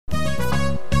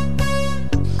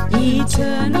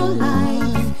Eternal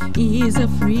life is a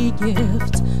free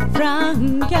gift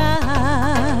from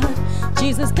God.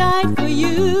 Jesus died for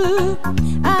you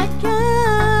at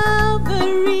Calvary.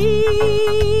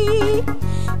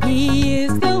 He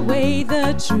is the way,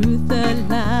 the truth, the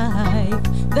life,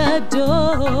 the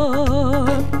door.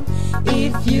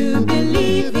 If you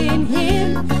believe in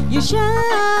Him, you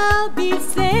shall be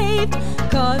saved,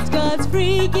 'cause God's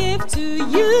free gift to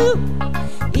you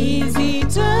is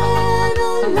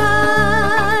eternal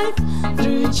life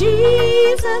through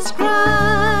Jesus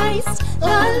Christ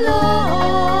the Lord.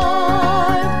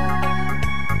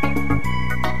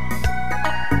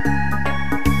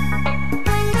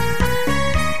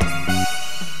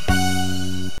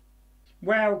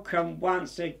 Welcome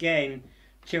once again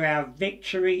to our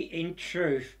Victory in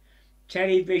Truth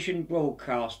television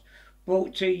broadcast,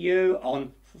 brought to you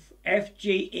on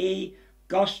FGE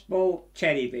Gospel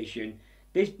Television.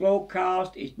 This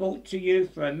broadcast is brought to you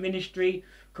for a ministry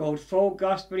called Full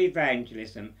Gospel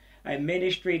Evangelism, a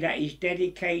ministry that is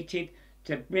dedicated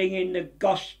to bringing the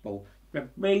gospel, to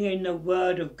bringing the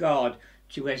word of God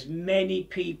to as many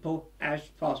people as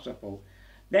possible.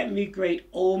 Let me greet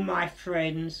all my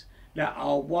friends that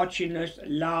are watching us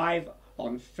live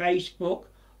on Facebook,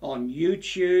 on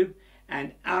YouTube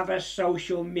and other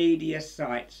social media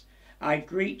sites. I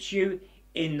greet you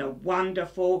in the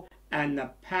wonderful and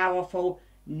the powerful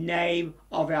name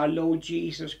of our Lord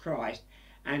Jesus Christ.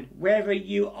 And whether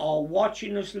you are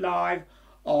watching us live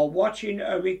or watching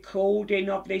a recording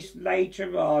of this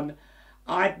later on,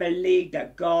 I believe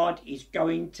that God is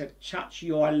going to touch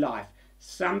your life.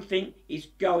 Something is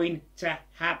going to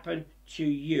happen to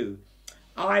you.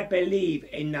 I believe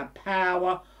in the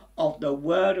power of the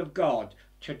Word of God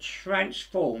to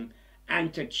transform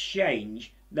and to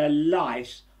change the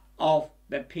lives of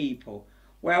the people.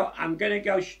 Well, I'm going to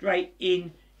go straight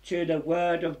into the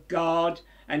Word of God,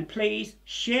 and please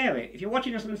share it. If you're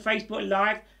watching us on Facebook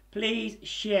Live, please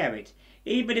share it.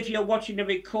 Even if you're watching the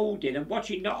recording and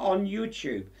watching it on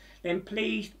YouTube, then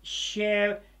please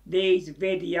share these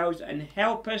videos and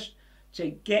help us to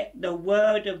get the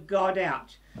Word of God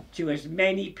out to as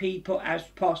many people as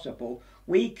possible.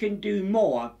 We can do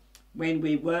more when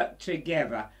we work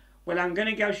together. Well, I'm going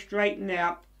to go straight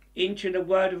now into the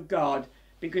Word of God,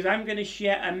 because I'm going to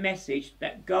share a message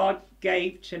that God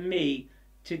gave to me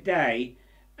today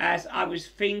as I was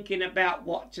thinking about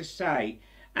what to say.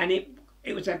 And it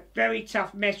was a very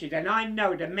tough message, and I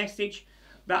know the message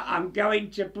that I'm going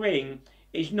to bring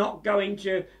is not going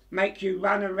to make you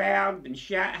run around and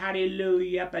shout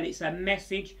hallelujah, but it's a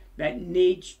message that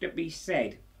needs to be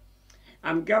said.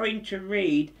 I'm going to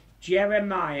read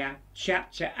Jeremiah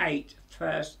chapter 8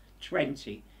 verse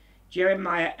 20.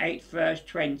 Jeremiah 8 verse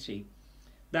 20.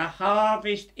 The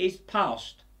harvest is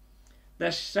past,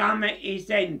 the summer is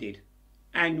ended,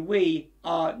 and we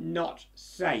are not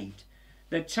saved.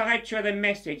 The title of the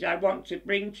message I want to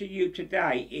bring to you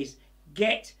today is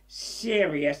Get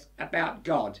Serious About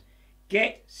God.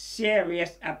 Get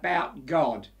serious about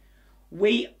God.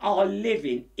 We are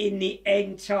living in the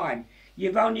end time.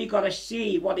 You've only got to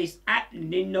see what is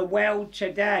happening in the world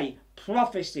today.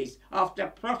 Prophecies after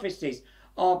prophecies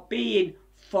are being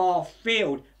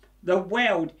fulfilled. The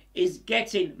world is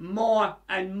getting more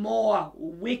and more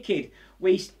wicked.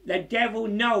 The devil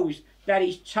knows that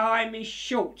his time is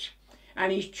short,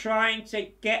 and he's trying to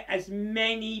get as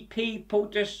many people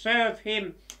to serve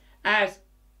him as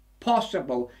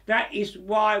possible. That is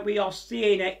why we are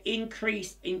seeing an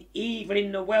increase in evil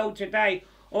in the world today.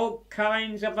 All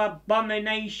kinds of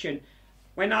abomination.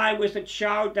 When I was a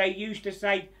child, they used to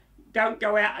say, don't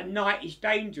go out at night, it's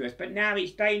dangerous. But now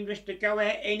it's dangerous to go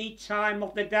out any time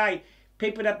of the day.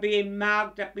 People are being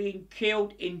mugged, are being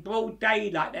killed in broad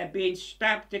daylight, they're being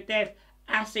stabbed to death,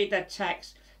 acid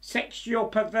attacks, sexual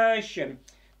perversion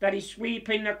that is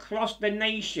sweeping across the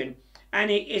nation.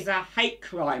 And it is a hate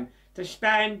crime to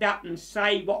stand up and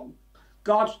say what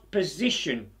God's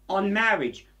position on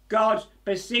marriage, God's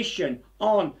position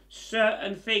on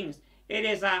certain things. It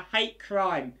is a hate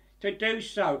crime to do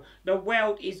so. The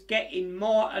world is getting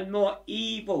more and more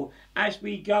evil as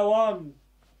we go on.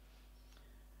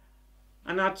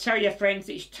 And I tell you, friends,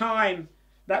 it's time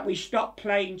that we stop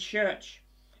playing church.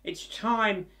 It's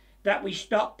time that we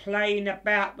stop playing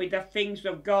about with the things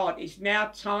of God. It's now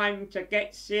time to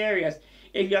get serious.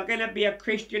 If you're going to be a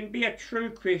Christian, be a true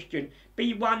Christian.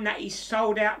 Be one that is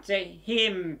sold out to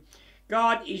Him.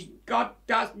 God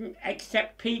doesn't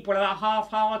accept people that are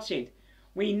half-hearted.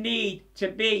 We need to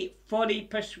be fully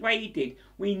persuaded.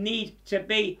 We need to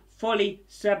be fully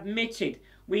submitted.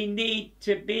 We need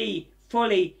to be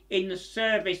fully in the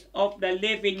service of the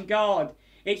living God.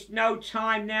 It's no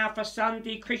time now for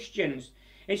Sunday Christians.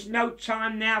 It's no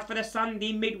time now for the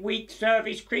Sunday midweek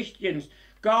service Christians.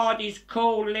 God is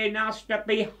calling us to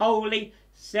be holy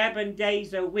 7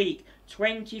 days a week,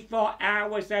 24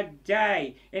 hours a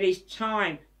day. It is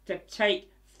time to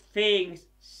take things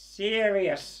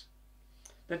serious.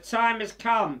 The time has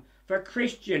come for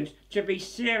Christians to be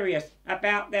serious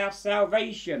about their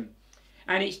salvation.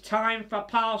 And it's time for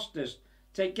pastors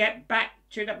to get back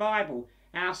to the Bible.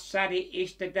 How sad it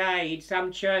is today in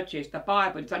some churches. The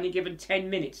Bible is only given 10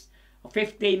 minutes or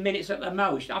 15 minutes at the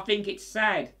most. I think it's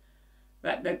sad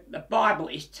that the Bible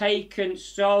is taken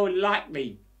so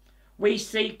lightly. We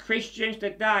see Christians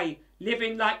today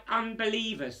living like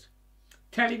unbelievers,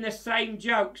 telling the same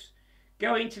jokes,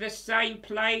 going to the same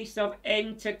place of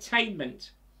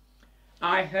entertainment.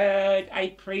 I heard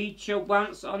a preacher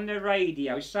once on the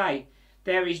radio say,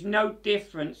 there is no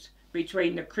difference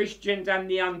between the Christians and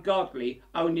the ungodly,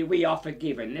 only we are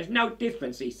forgiven. There's no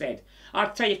difference, he said. I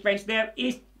tell you, friends, there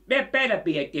better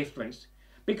be a difference.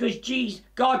 Because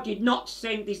God did not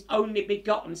send his only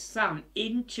begotten Son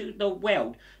into the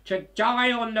world to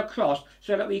die on the cross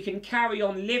so that we can carry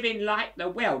on living like the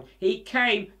world. He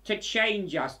came to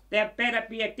change us. There better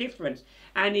be a difference.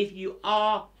 And if you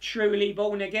are truly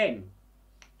born again,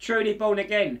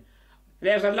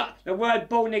 there's a lot. The word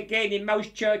born again in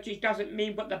most churches doesn't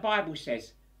mean what the Bible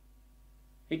says.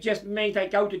 It just means they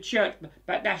go to church,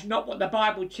 but that's not what the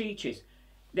Bible teaches.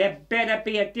 There better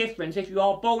be a difference. If you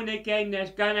are born again, there's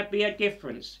going to be a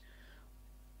difference.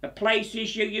 The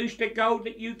places you used to go,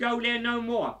 that you go there no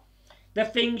more. The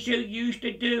things you used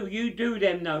to do, you do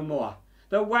them no more.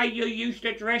 The way you used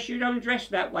to dress, you don't dress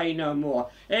that way no more.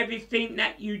 Everything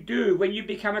that you do when you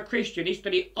become a Christian is to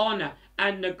the honour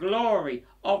and the glory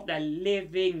of the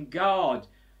living God.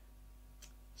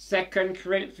 2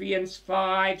 Corinthians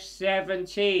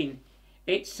 5:17,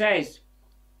 it says,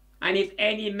 and if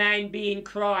any man be in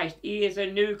Christ, he is a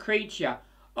new creature.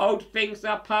 Old things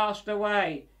are passed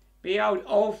away. Behold,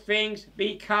 all things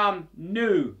become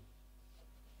new.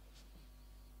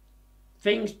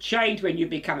 Things change when you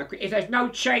become a Christian. If there's no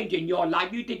change in your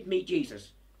life, you didn't meet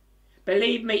Jesus.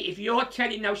 Believe me, if you're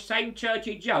telling those same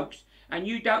churchy jokes and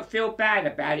you don't feel bad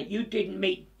about it, you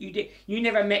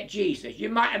never met Jesus. You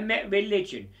might have met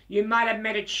religion. You might have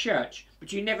met a church,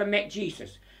 but you never met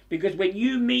Jesus. Because when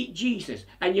you meet Jesus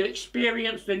and you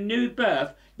experience the new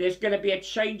birth, there's going to be a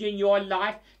change in your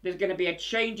life. There's going to be a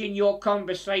change in your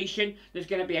conversation. There's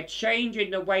going to be a change in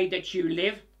the way that you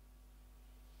live.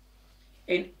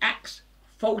 In Acts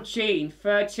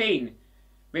 14:13,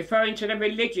 referring to the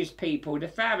religious people, the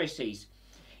Pharisees,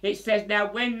 it says,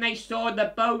 now when they saw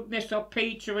the boldness of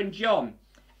Peter and John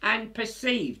and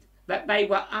perceived that they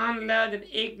were unlearned and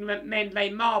ignorant men, they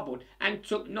marvelled and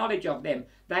took knowledge of them,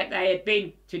 that they had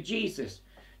been to Jesus.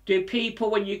 Do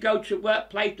people, when you go to a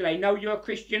workplace, do they know you're a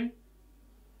Christian?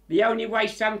 The only way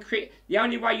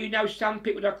you know some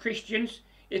people are Christians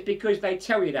is because they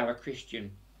tell you they're a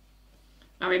Christian.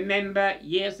 I remember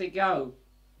years ago,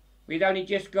 we'd only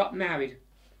just got married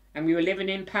and we were living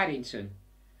in Paddington,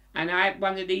 and I had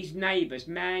one of these neighbours,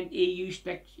 man, he used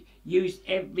to use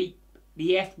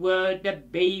the F word, the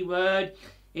B word.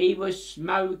 He was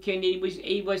smoking.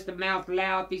 He was the mouth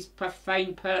loudest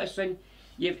profane person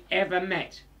you've ever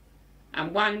met.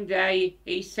 And one day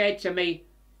he said to me,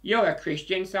 you're a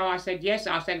Christian? So I said, yes.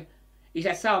 He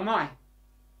said, so am I.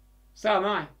 So am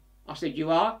I. I said,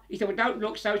 you are? He said, well, don't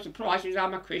look so surprised because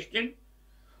I'm a Christian.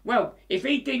 Well, if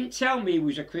he didn't tell me he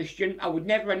was a Christian, I would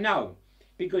never have known.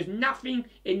 Because nothing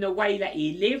in the way that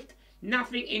he lived,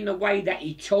 nothing in the way that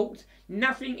he talked,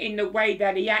 nothing in the way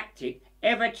that he acted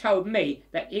ever told me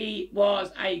that he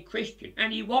was a Christian.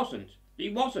 And he wasn't. He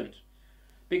wasn't.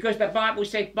 Because the Bible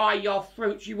says, by your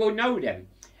fruits you will know them.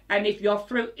 And if your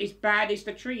fruit is bad, it's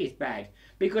the tree is bad.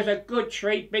 Because a good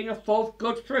tree bringeth forth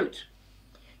good fruit.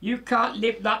 You can't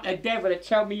live like the devil and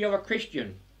tell me you're a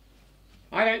Christian.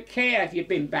 I don't care if you've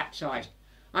been baptized.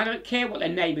 I don't care what the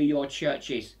name of your church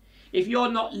is. If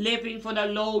you're not living for the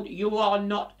Lord, you are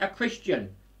not a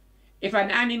Christian. If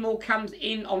an animal comes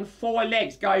in on 4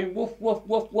 legs going woof, woof,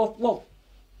 woof, woof, woof,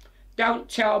 don't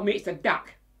tell me it's a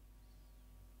duck.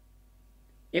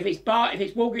 If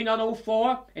it's walking on all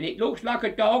 4 and it looks like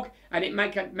a dog and it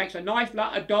makes a noise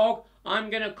like a dog, I'm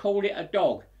going to call it a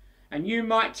dog. And you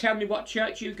might tell me what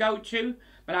church you go to,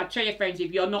 but I tell you, friends,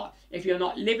 if you're not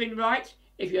living right,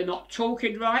 if you're not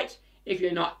talking right, if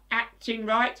you're not acting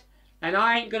right, then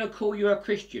I ain't going to call you a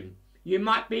Christian. You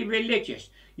might be religious.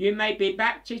 You may be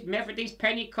Baptist, Methodist,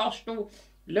 Pentecostal,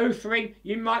 Lutheran.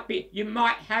 You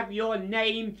might have your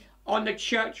name on the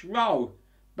church roll.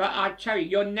 But I tell you,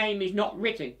 your name is not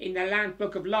written in the Lamb's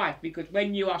Book of Life, because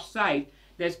when you are saved,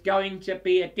 there's going to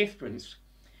be a difference.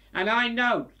 And I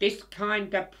know this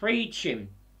kind of preaching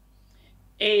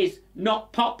is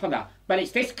not popular, but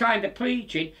it's this kind of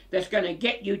preaching that's going to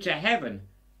get you to heaven.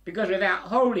 Because without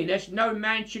holiness, no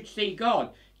man should see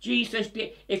God. Jesus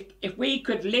did. If we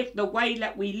could live the way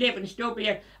that we live and still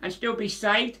be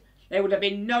saved, there would have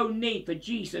been no need for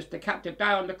Jesus to come to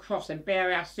die on the cross and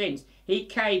bear our sins. He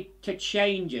came to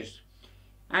change us.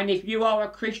 And if you are a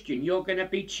Christian, you're going to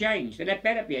be changed, and there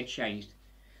better be a change.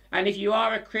 And if you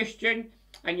are a Christian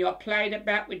and you're playing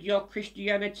about with your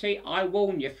Christianity, I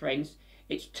warn you, friends,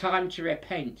 it's time to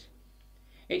repent.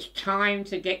 It's time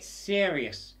to get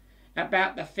serious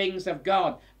about the things of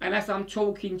God. And as I'm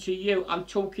talking to you, I'm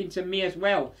talking to me as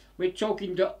well. We're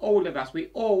talking to all of us. We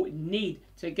all need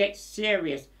to get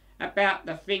serious about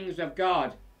the things of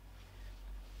God.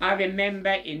 I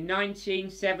remember in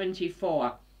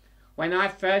 1974, when I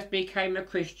first became a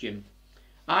Christian,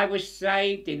 I was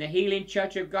saved in the Healing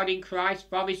Church of God in Christ,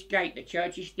 Forest Gate. The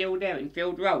church is still there in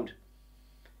Field Road.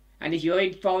 And if you're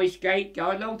in Forest Gate,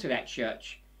 go along to that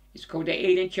church. It's called the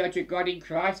Healing Church of God in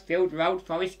Christ, Field Road,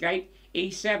 Forest Gate,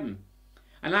 E7.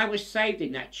 And I was saved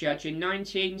in that church in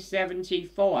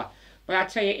 1974. But I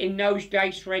tell you, in those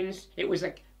days, friends, it was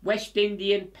a West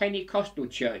Indian Pentecostal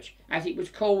church, as it was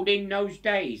called in those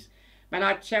days. And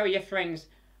I tell you, friends,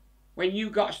 when you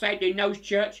got saved in those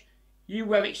church, you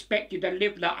were expected to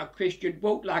live like a Christian,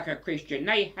 walk like a Christian.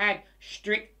 They had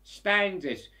strict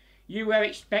standards. You were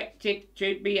expected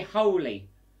to be holy.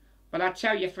 But I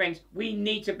tell you, friends, we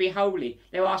need to be holy.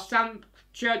 There are some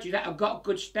churches that have got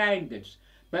good standards.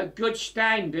 But good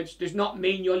standards does not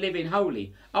mean you're living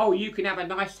holy. Oh, you can have a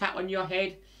nice hat on your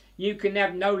head. You can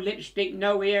have no lipstick,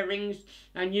 no earrings,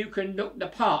 and you can look the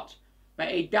part. But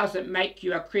it doesn't make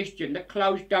you a Christian. The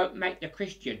clothes don't make the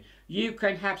Christian. You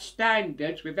can have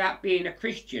standards without being a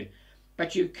Christian.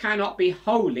 But you cannot be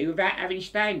holy without having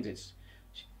standards.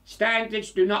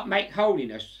 Standards do not make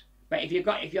holiness. But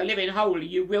if you're living holy,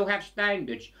 you will have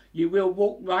standards. You will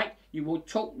walk right, you will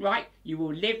talk right, you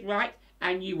will live right,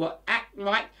 and you will act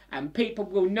right, and people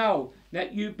will know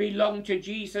that you belong to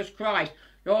Jesus Christ.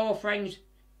 Oh, friends,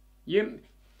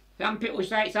 some people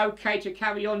say it's okay to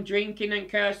carry on drinking and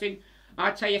cursing.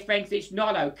 I tell you, friends, it's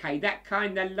not okay. That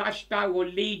kind of lifestyle will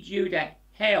lead you to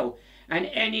hell. And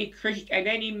any Christian and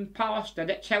any pastor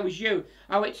that tells you,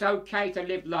 oh, it's okay to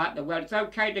live like the world, it's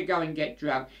okay to go and get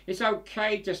drunk, it's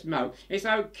okay to smoke, it's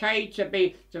okay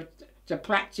to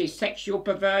practice sexual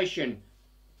perversion,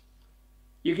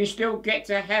 you can still get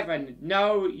to heaven.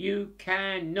 No, you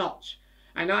cannot.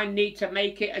 And I need to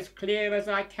make it as clear as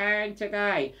I can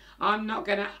today. I'm not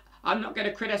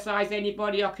gonna criticize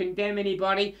anybody or condemn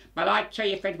anybody, but I tell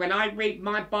you, friends, when I read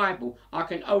my Bible, I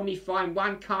can only find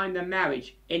one kind of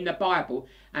marriage in the Bible,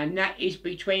 and that is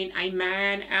between a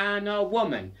man and a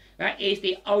woman. That is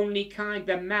the only kind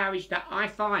of marriage that I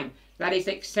find that is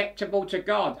acceptable to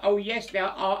God. Oh yes, there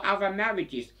are other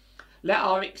marriages that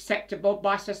are acceptable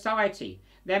by society.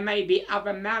 There may be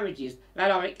other marriages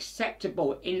that are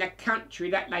acceptable in the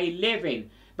country that they live in,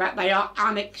 but they are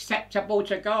unacceptable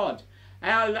to God.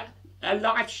 A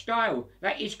lifestyle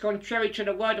that is contrary to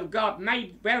the Word of God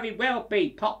may very well be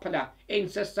popular in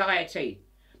society,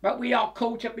 but we are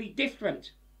called to be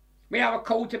different. We are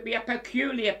called to be a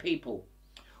peculiar people.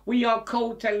 We are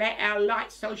called to let our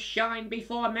light so shine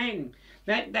before men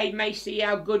that they may see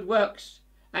our good works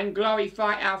and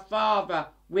glorify our Father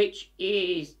which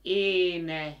is in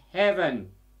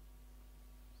heaven.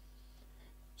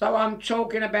 So I'm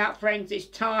talking about, friends, it's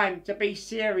time to be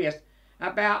serious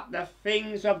about the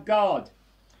things of God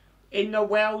in the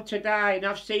world today. And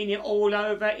I've seen it all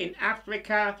over, in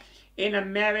Africa, in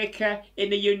America, in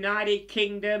the United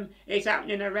Kingdom. It's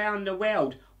happening around the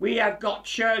world. We have got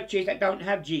churches that don't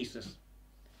have Jesus.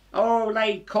 Oh,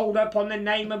 they call upon the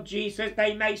name of Jesus.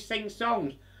 They may sing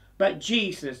songs, but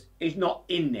Jesus is not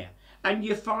in there. And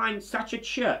you find such a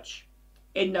church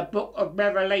in the book of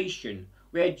Revelation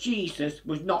where Jesus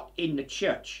was not in the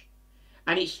church.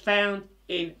 And it's found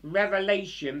in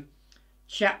Revelation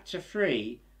chapter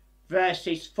 3,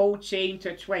 verses 14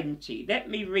 to 20. Let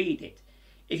me read it.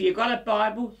 If you've got a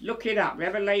Bible, look it up.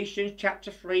 Revelation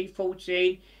chapter 3,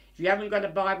 14. If you haven't got a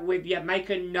Bible with you, make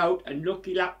a note and look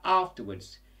it up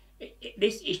afterwards.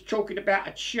 This is talking about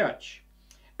a church.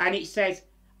 And it says,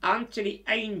 unto the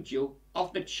angel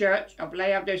of the church of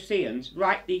Laodiceans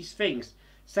write these things,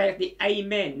 saith the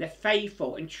Amen, the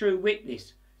faithful and true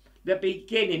witness, the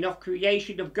beginning of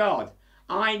creation of God.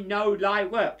 I know thy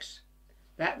works,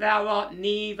 that thou art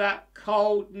neither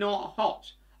cold nor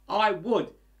hot. I would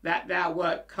that thou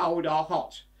wert cold or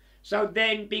hot. So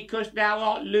then, because thou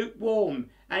art lukewarm,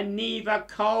 and neither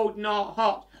cold nor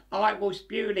hot, I will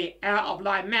spew thee out of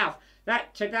thy mouth.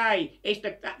 that today is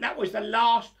that was the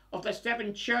last of the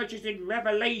 7 churches in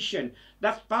Revelation.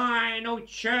 The final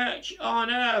church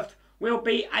on earth will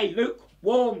be a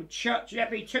lukewarm church. There'll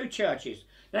be 2 churches.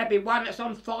 There'll be one that's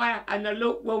on fire and the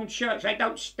lukewarm church. They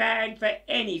don't stand for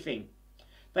anything.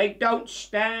 They don't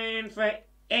stand for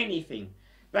anything.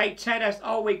 They tell us,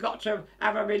 oh, we got to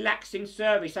have a relaxing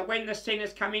service. So when the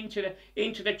sinners come into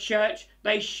the church,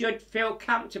 they should feel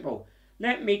comfortable.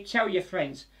 Let me tell you,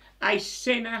 friends, a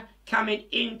sinner coming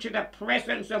into the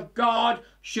presence of God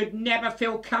should never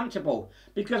feel comfortable.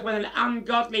 Because when an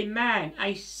ungodly man,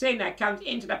 a sinner, comes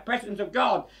into the presence of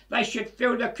God, they should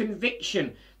feel the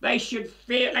conviction. They should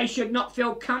not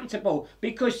feel comfortable,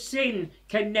 because sin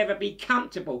can never be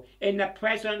comfortable in the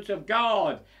presence of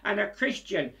God. And a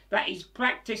Christian that is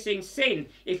practicing sin,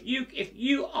 if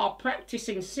you are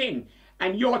practicing sin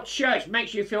and your church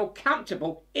makes you feel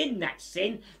comfortable in that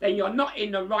sin, then you're not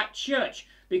in the right church.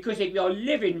 Because if you're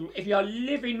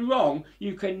living wrong,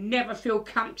 you can never feel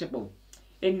comfortable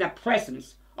in the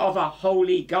presence of a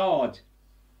holy God.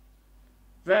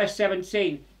 Verse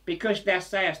 17, because thou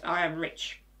sayest, I am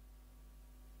rich,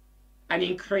 and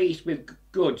increased with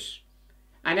goods,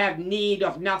 and have need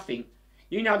of nothing.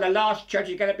 You know, the last church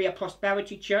is going to be a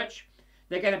prosperity church.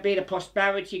 They're going to be the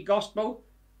prosperity gospel.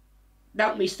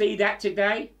 Don't we see that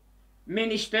today?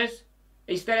 Ministers,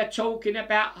 instead of talking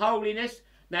about holiness,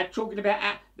 they're talking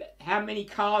about how many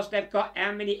cars they've got,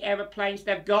 how many aeroplanes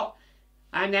they've got,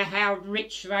 and how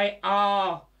rich they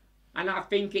are. And I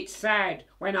think it's sad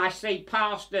when I see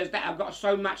pastors that have got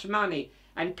so much money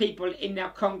and people in their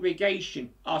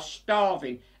congregation are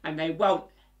starving and they won't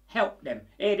help them.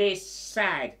 It is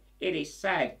sad. It is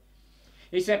sad.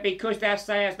 He said, because thou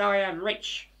sayest, I am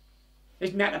rich.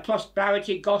 Isn't that the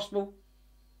prosperity gospel?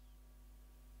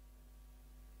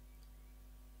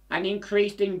 And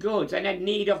increased in goods, and had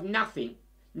need of nothing.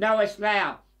 Knowest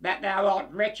thou that thou art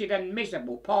wretched and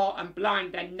miserable, poor and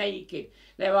blind and naked?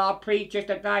 There are preachers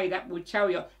today that will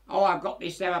tell you, oh, I've got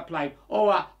this aeroplane,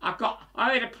 or I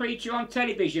heard a preacher on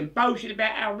television boasting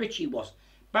about how rich he was,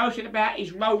 boasting about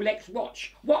his Rolex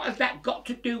watch. What has that got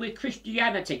to do with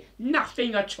Christianity?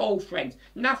 Nothing at all, friends,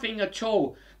 nothing at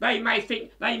all. They may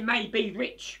think they may be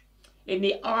rich in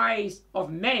the eyes of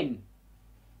men,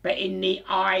 but in the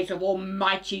eyes of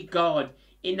Almighty God,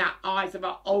 in the eyes of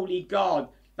a holy God,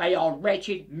 they are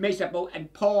wretched, miserable,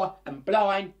 and poor, and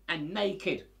blind, and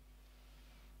naked.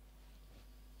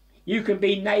 You can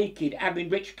be naked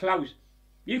having rich clothes.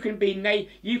 You can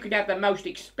have the most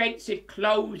expensive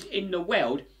clothes in the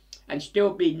world and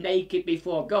still be naked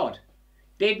before God.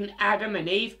 Didn't Adam and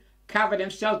Eve cover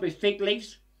themselves with fig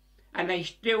leaves? And they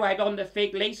still had on the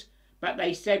fig leaves, but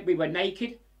they said we were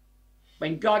naked.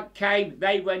 When God came,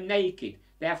 they were naked.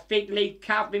 Their fig leaf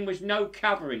covering was no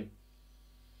covering.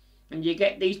 And you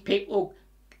get these people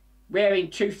wearing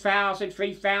 £2,000,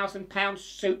 £3,000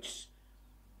 suits,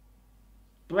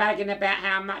 bragging about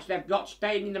how much they've got,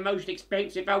 staying in the most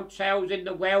expensive hotels in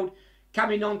the world,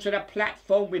 coming onto the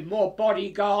platform with more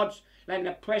bodyguards than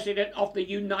the President of the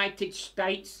United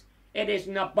States. It is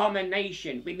an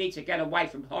abomination. We need to get away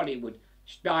from Hollywood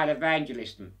style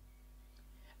evangelism.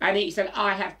 And he said,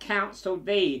 I have counselled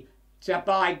thee to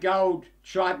buy gold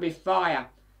tried with fire,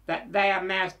 that thou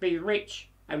mayest be rich,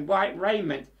 and white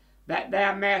raiment, that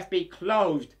thou mayest be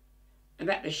clothed, and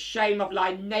that the shame of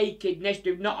thy nakedness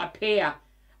do not appear,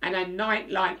 and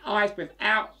anoint thine eyes with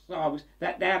salves,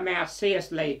 that thou mayest see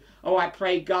us. Oh, I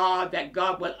pray God that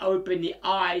God will open the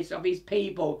eyes of his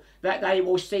people, that they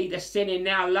will see the sin in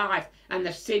their life and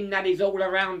the sin that is all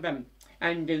around them,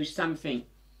 and do something.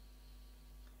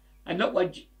 And look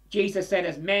what Jesus said,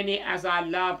 as many as I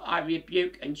love, I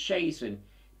rebuke and chasten.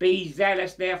 Be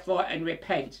zealous, therefore, and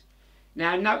repent.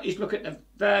 Now notice, look at the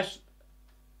verse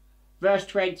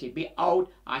 20. Behold,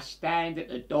 I stand at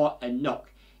the door and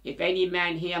knock. If any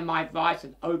man hear my voice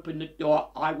and open the door,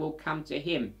 I will come to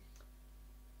him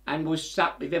and will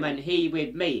sup with him and he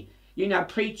with me. You know,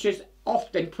 preachers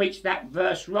often preach that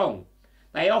verse wrong.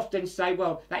 They often say,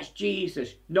 well, that's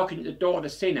Jesus knocking at the door of the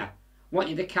sinner,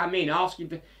 wanting to come in, asking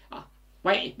to...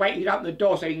 Wait you open the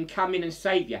door so he can come in and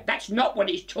save you. That's not what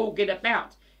he's talking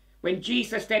about. When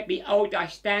Jesus said, behold, I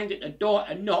stand at the door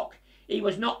and knock, he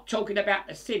was not talking about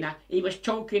the sinner. He was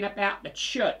talking about the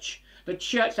church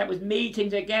that was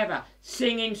meeting together,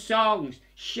 singing songs,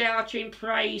 shouting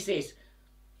praises.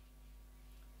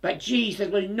 But Jesus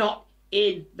was not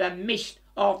in the midst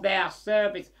of their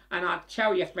service. And I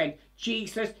tell you, friend,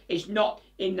 Jesus is not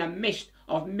in the midst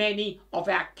of many of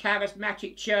our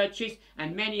charismatic churches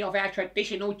and many of our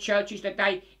traditional churches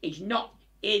today. He's not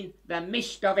in the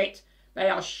midst of it. They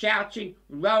are shouting,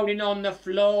 rolling on the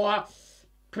floor,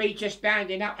 preachers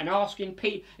standing up and asking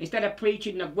people, instead of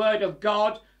preaching the word of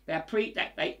God,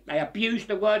 they abuse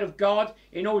the word of God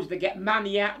in order to get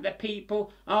money out of the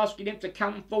people, asking them to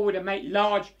come forward and make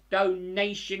large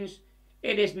donations.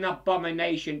 It is an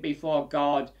abomination before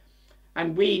God.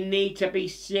 And we need to be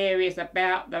serious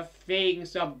about the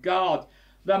things of God.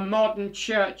 The modern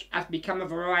church has become a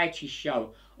variety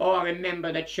show. Oh, I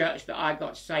remember the church that I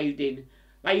got saved in.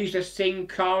 They used to sing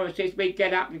choruses. We'd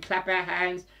get up and clap our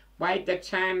hands, wave the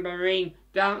tambourine,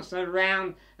 dance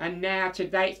around, and now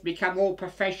today it's become all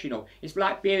professional. It's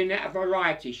like being at a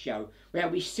variety show where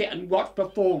we sit and watch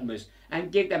performers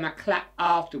and give them a clap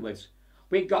afterwards.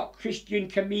 We've got Christian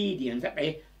comedians that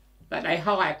they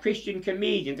hire, Christian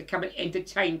comedians to come and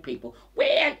entertain people.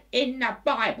 Where in the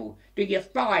Bible do you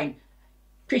find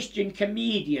Christian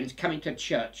comedians coming to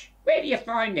church? Where do you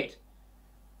find it?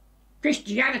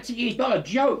 Christianity is not a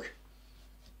joke.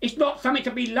 It's not something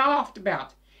to be laughed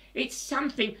about. It's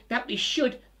something that we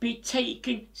should be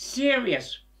taking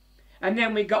serious. And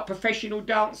then we got professional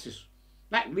dancers.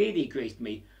 That really grieved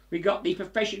me. We got these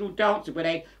professional dancers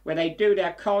where they do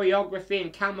their choreography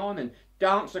and come on and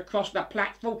dance across the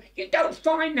platform. You don't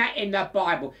find that in the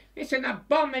Bible. It's an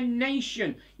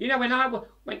abomination. You know, when I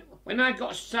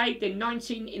got saved in the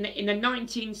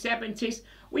 1970s,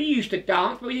 we used to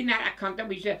dance, but we didn't have that kind of.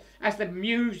 We used to, as the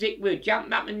music, we'd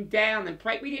jump up and down and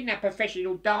pray. We didn't have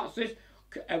professional dancers,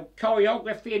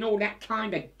 choreography and all that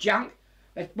kind of junk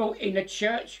that's brought in the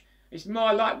church. It's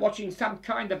more like watching some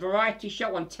kind of variety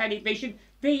show on television.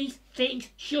 These things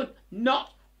should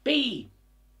not be.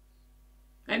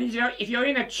 And if you're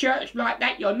in a church like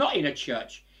that, you're not in a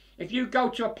church. If you go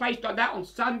to a place like that on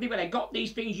Sunday where they got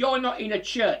these things, you're not in a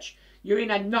church. You're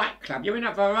in a nightclub. You're in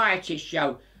a variety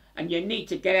show. And you need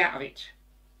to get out of it.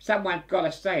 Someone's got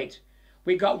to say it.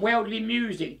 We got worldly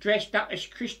music dressed up as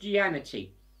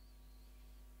Christianity,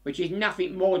 which is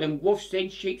nothing more than wolves in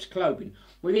sheep's clothing.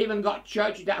 We've even got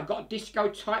churches that have got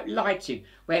disco-type lighting,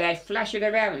 where they flash it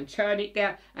around and turn it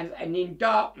down and in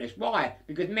darkness. Why?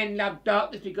 Because men love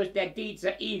darkness, because their deeds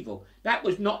are evil. That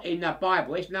was not in the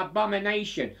Bible. It's an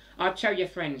abomination. I tell you,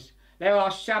 friends, there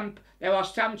are some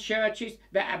churches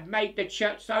that have made the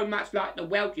church so much like the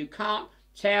world you can't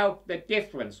tell the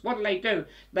difference. What do?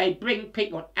 They bring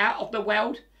people out of the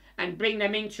world and bring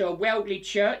them into a worldly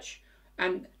church,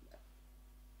 and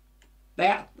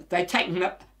they take them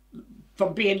up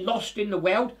from being lost in the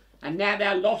world, and now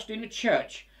they're lost in the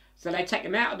church. So they take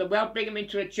them out of the world, bring them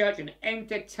into the church and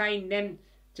entertain them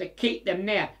to keep them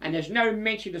there. And there's no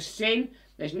mention of sin.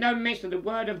 There's no mention of the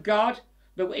word of God.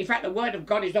 In fact, the word of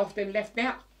God is often left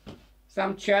out.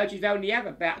 Some churches only have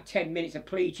about 10 minutes of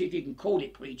preaching, if you can call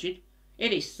it preaching.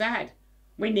 It is sad.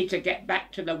 We need to get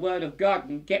back to the word of God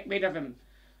and get rid of them.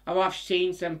 Oh, I've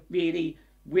seen some really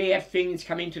weird things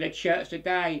come into the church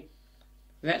today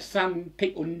that some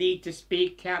people need to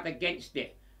speak out against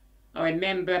it. I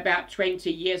remember about 20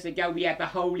 years ago we had the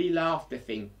holy laughter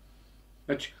thing,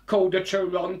 called the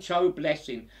Toronto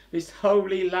blessing. This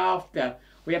holy laughter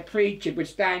where a preacher would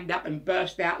stand up and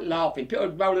burst out laughing. People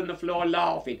would roll on the floor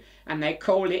laughing, and they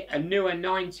call it a new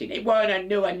anointing. It weren't a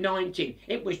new anointing.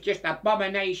 It was just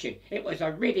abomination. It was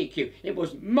a ridicule. It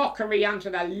was mockery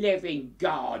unto the living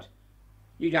God.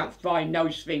 You don't find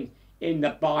those things in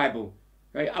the Bible.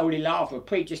 Holy laughter, a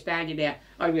preacher standing there,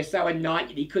 oh, he was so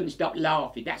anointed he couldn't stop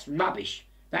laughing. That's rubbish.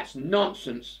 That's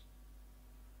nonsense.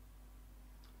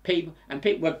 People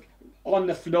were on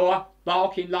the floor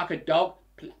barking like a dog,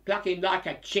 plucking like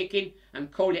a chicken,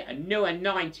 and called it a new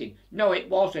anointing. No, it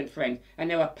wasn't, friends. And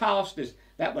there were pastors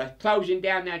that were closing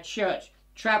down their church,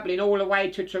 travelling all the way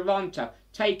to Toronto,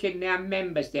 taking their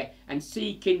members there and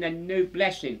seeking the new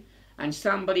blessing. And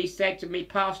somebody said to me,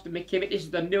 Pastor McKibbett, this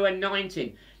is the new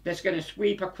anointing that's going to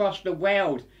sweep across the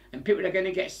world and people are going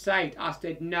to get saved. I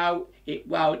said, no, it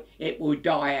won't. It will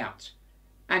die out.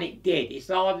 And it did. It's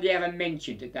hardly ever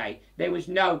mentioned today. There was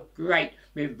no great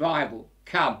revival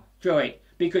come through it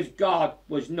because God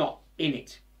was not in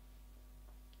it.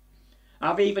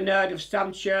 I've even heard of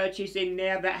some churches in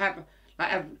there that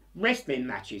have wrestling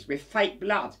matches with fake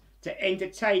blood to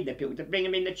entertain the people, to bring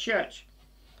them in the church.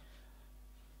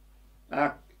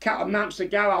 A couple of months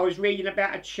ago I was reading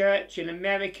about a church in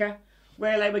America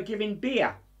where they were giving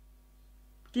beer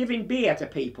to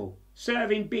people,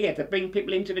 serving beer to bring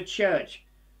people into the church,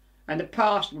 and the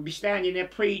pastor would be standing there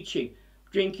preaching,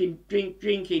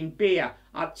 drinking beer.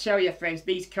 I tell you, friends,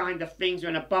 these kind of things are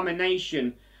an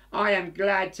abomination. I am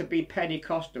glad to be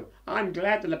Pentecostal. I'm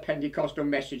glad of the Pentecostal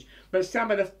message, but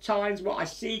some of the times what I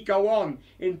see go on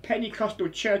in Pentecostal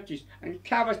churches and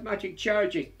charismatic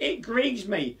churches, it grieves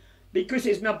me. Because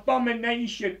it's an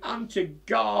abomination unto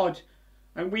God.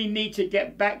 And we need to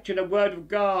get back to the Word of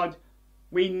God.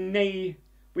 We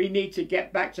need to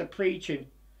get back to preaching.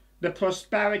 The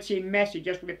prosperity message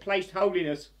just replaced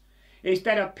holiness.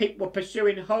 Instead of people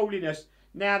pursuing holiness,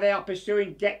 now they are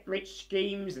pursuing get-rich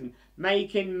schemes and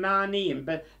making money,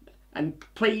 and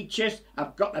preachers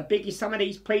have got the biggest, some of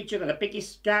these preachers are the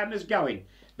biggest scammers going.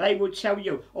 They will tell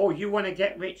you, oh, you want to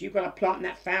get rich, you've got to plant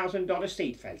that $1,000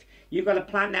 seed faith. You've got to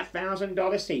plant that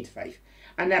 $1,000 seed faith.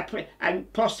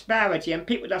 And prosperity, and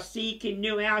people are seeking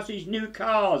new houses, new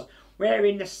cars. Where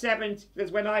in the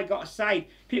 70s, when I got saved,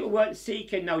 people weren't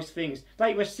seeking those things.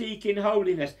 They were seeking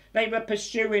holiness. They were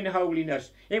pursuing holiness.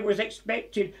 It was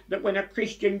expected that when a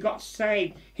Christian got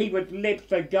saved, he would live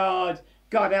for God.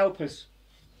 God help us,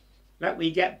 that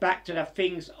we get back to the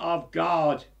things of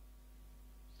God.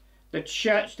 The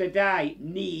church today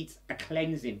needs a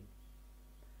cleansing.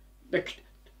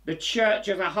 The church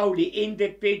as a whole, the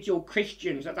individual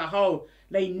Christians as a whole,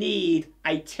 they need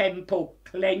a temple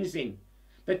cleansing.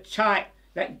 The type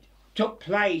that took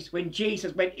place when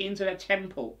Jesus went into the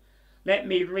temple. Let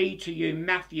me read to you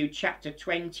Matthew chapter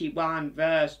 21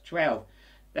 verse 12.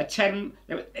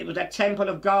 It was a temple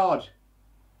of God,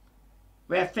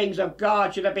 where things of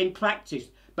God should have been practiced,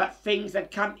 but things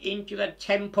that come into the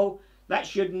temple that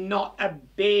should not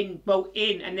have been brought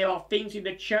in. And there are things in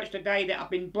the church today that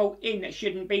have been brought in that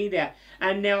shouldn't be there.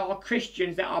 And there are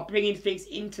Christians that are bringing things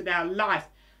into their life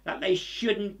that they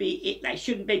shouldn't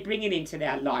be bringing into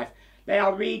their life. They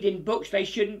are reading books they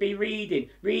shouldn't be reading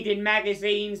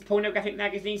magazines, pornographic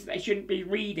magazines that they shouldn't be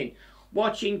reading,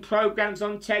 watching programs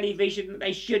on television that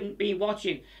they shouldn't be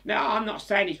watching. Now, I'm not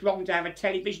saying it's wrong to have a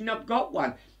television. I've got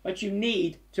one, but you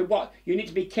need to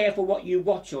be careful what you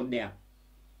watch on there.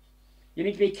 You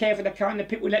need to be careful the kind of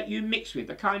people that you mix with,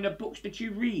 the kind of books that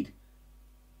you read.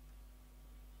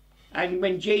 And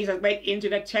when Jesus went into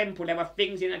the temple, there were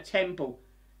things in the temple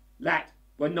that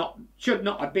should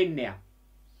not have been there.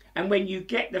 And when you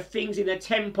get the things in the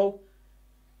temple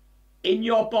in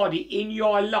your body, in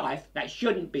your life, that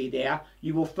shouldn't be there,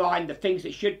 you will find the things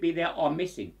that should be there are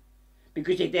missing.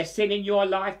 Because if there's sin in your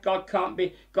life, God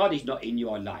is not in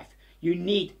your life. You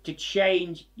need to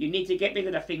change. You need to get rid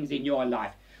of the things in your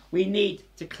life. We need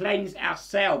to cleanse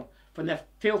ourselves from the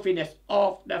filthiness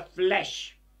of the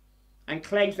flesh and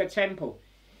cleanse the temple.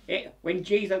 When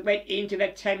Jesus went into the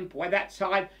temple, at that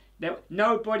time,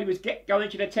 nobody was going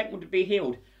to the temple to be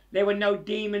healed. There were no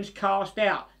demons cast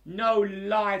out. No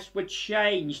lives were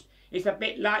changed. It's a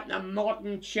bit like the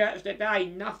modern church today.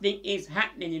 Nothing is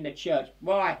happening in the church.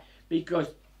 Why? Because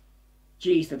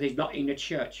Jesus is not in the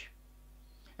church.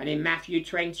 And in Matthew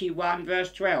 21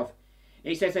 verse 12,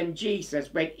 it says, and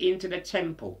Jesus went into the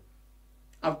temple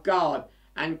of God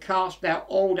and cast out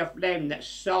all of them that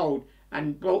sold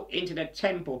and brought into the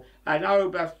temple and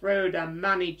overthrew the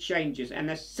money changers and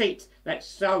the seats that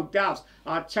sold doves.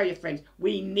 I tell you, friends,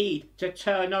 we need to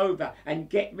turn over and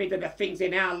get rid of the things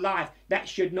in our life that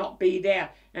should not be there.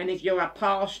 And if you're a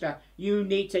pastor, you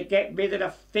need to get rid of the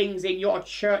things in your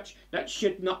church that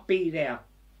should not be there.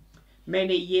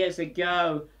 Many years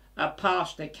ago, a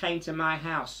pastor came to my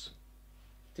house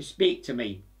to speak to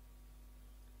me,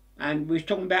 and we was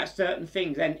talking about certain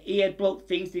things, and he had brought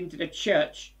things into the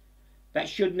church that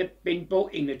shouldn't have been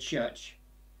brought in the church.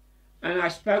 And I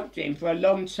spoke to him for a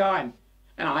long time,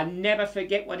 and I never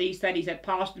forget what he said. He said,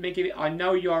 Pastor Mickey, I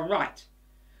know you're right,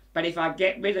 but if I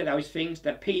get rid of those things,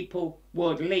 the people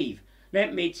would leave.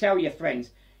 Let me tell you,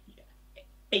 friends,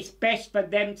 it's best for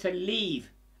them to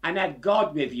leave and have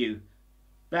God with you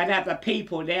than have the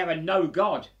people there and no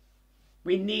God.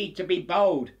 We need to be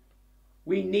bold.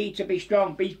 We need to be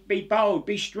strong. Be bold,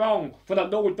 be strong, for the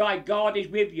Lord thy God is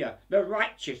with you. The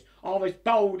righteous are as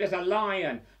bold as a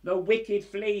lion. The wicked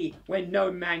flee when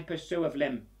no man pursueth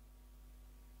them.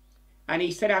 And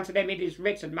he said unto them, it is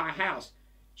written, my house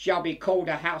shall be called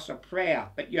a house of prayer,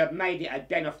 but you have made it a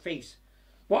den of thieves.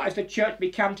 What has the church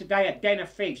become today? A den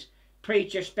of thieves.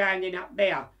 Preachers standing up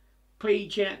there,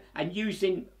 preaching and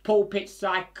using pulpit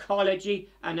psychology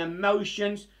and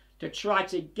emotions to try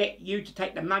to get you to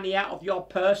take the money out of your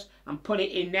purse and put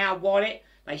it in their wallet.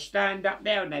 They stand up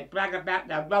there and they brag about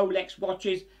their Rolex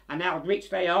watches and how rich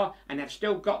they are, and they've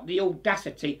still got the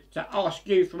audacity to ask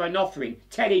you for an offering,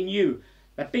 telling you,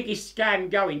 the biggest scam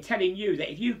going, telling you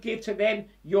that if you give to them,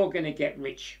 you're going to get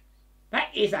rich. That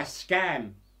is a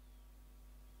scam.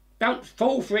 Don't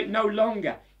fall for it no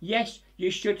longer. Yes,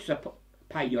 you should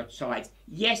pay your tithes.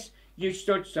 Yes, you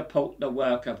should support the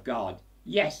work of God.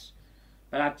 Yes.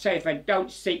 But I tell you, friend, don't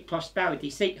seek prosperity,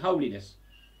 seek holiness,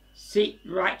 seek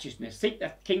righteousness, seek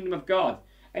the kingdom of God.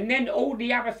 And then all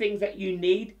the other things that you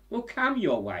need will come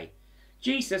your way.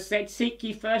 Jesus said, seek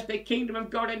ye first the kingdom of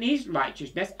God and his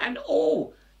righteousness, and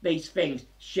all these things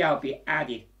shall be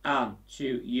added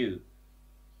unto you.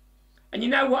 And you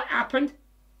know what happened?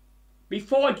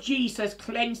 Before Jesus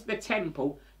cleansed the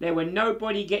temple, there were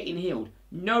nobody getting healed,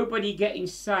 nobody getting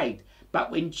saved.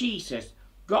 But when Jesus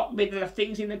got rid of the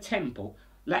things in the temple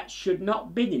that should not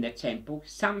have been in the temple,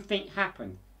 something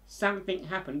happened. Something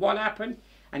happened. What happened?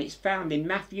 And it's found in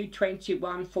Matthew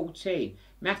 21:14.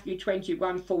 Matthew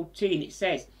 21:14, it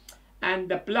says, and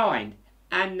the blind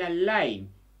and the lame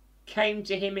came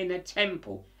to him in the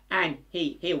temple, and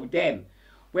he healed them.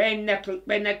 When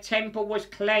the temple was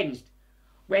cleansed,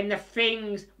 when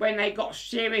they got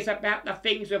serious about the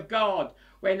things of God,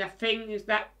 when the things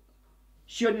that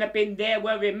shouldn't have been there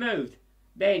were removed,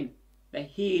 then the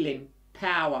healing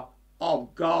power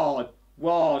of God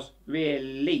was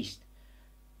released.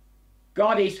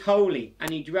 God is holy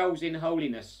and he dwells in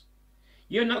holiness.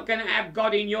 You're not going to have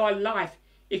God in your life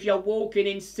if you're walking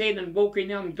in sin and walking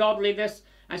in ungodliness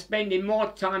and spending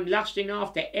more time lusting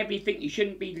after everything you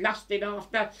shouldn't be lusting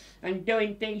after and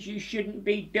doing things you shouldn't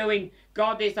be doing.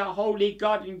 God is a holy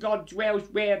God, and God dwells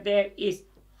where there is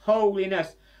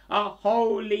holiness. A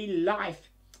holy life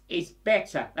is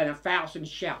better than 1,000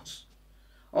 shouts.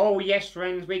 Oh yes,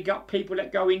 friends, we got people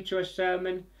that go into a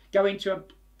sermon, go into a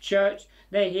church,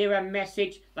 they hear a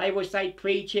message, they will say,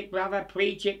 preach it brother,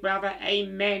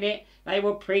 amen it. They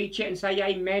will preach it and say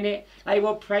amen it. They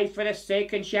will pray for the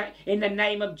sick and shout, in the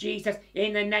name of Jesus,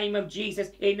 in the name of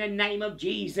Jesus, in the name of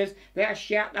Jesus. They'll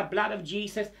shout the blood of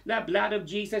Jesus, the blood of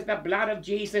Jesus, the blood of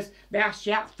Jesus. They'll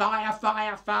shout fire,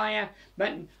 fire, fire.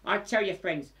 But I tell you,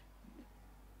 friends,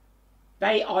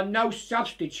 they are no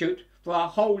substitute for a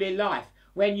holy life.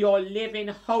 When you're living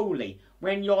holy,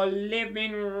 when you're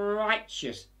living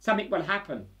righteous, something will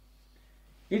happen.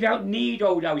 You don't need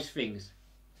all those things.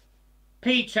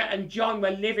 Peter and John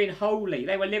were living holy.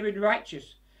 They were living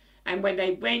righteous. And when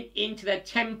they went into the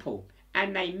temple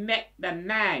and they met the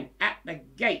man at the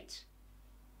gate,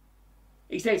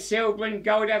 he said, silver and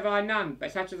gold have I none,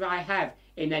 but such as I have,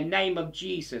 in the name of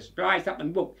Jesus, rise up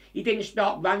and walk. He didn't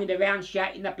start running around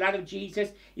shouting the blood of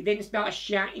Jesus. He didn't start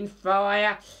shouting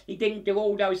fire. He didn't do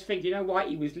all those things. You know why?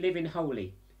 He was living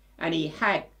holy. And he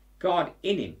had God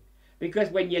in him. Because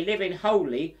when you're living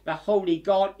holy, the holy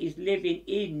God is living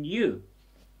in you.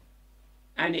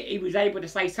 And he was able to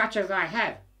say, such as I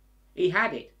have. He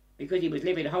had it because he was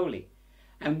living holy.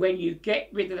 And when you get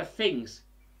rid of the things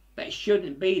that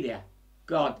shouldn't be there,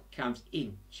 God comes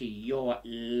into your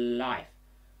life.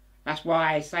 That's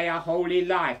why I say a holy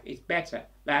life is better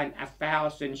than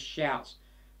 1,000 shouts.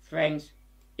 Friends,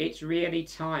 it's really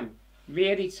time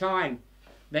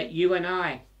that you and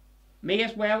I, me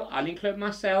as well, I'll include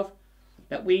myself,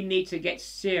 that we need to get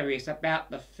serious about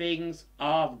the things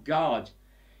of God.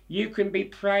 You can be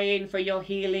praying for your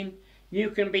healing.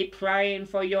 You can be praying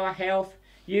for your health.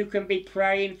 You can be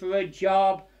praying for a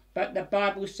job. But the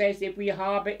Bible says if we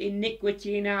harbour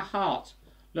iniquity in our hearts,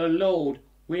 the Lord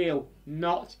will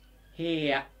not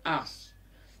hear us.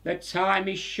 The time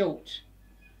is short.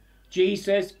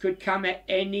 Jesus could come at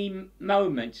any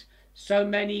moment. So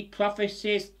many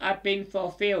prophecies have been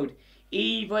fulfilled.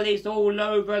 Evil is all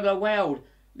over the world.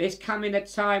 There's coming a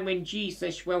time when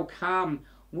Jesus will come.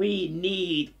 We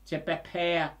need to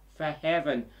prepare for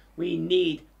heaven. We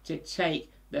need to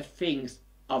take the things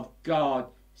of God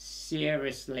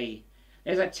seriously.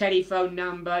 There's a telephone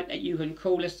number that you can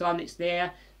call us on. It's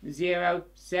there,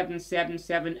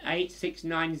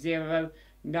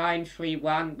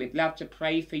 07778690931. We'd love to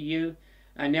pray for you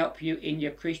and help you in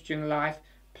your Christian life.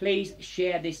 Please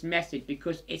share this message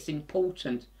because it's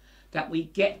important that we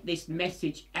get this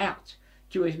message out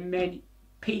to as many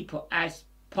people as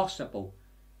possible.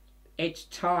 It's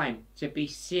time to be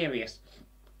serious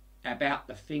about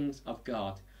the things of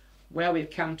God. Well, we've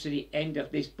come to the end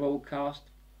of this broadcast,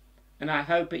 and I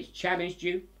hope it's challenged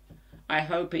you. I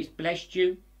hope it's blessed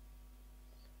you.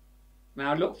 And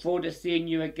I look forward to seeing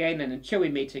you again, and until we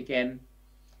meet again,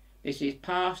 this is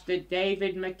Pastor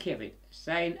David McKivitt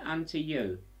saying unto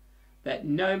you that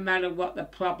no matter what the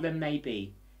problem may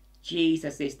be,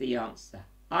 Jesus is the answer.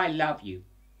 I love you,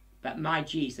 but my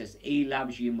Jesus, he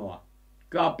loves you more.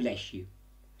 God bless you.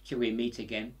 Till we meet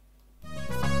again.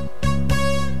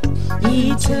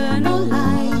 Eternal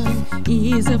life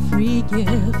is a free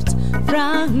gift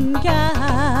from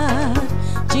God.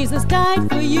 Jesus died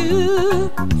for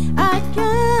you at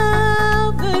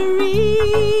Calvary.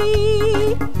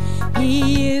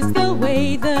 He is the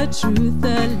way, the truth,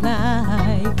 the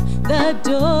life, the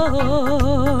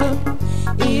door.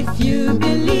 If you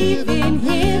believe in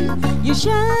him, you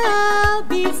shall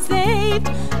be saved,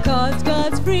 'cause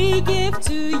God's free gift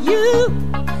to you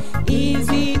is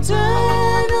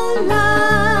eternal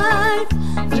life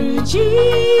through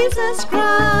Jesus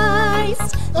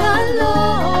Christ the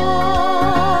Lord.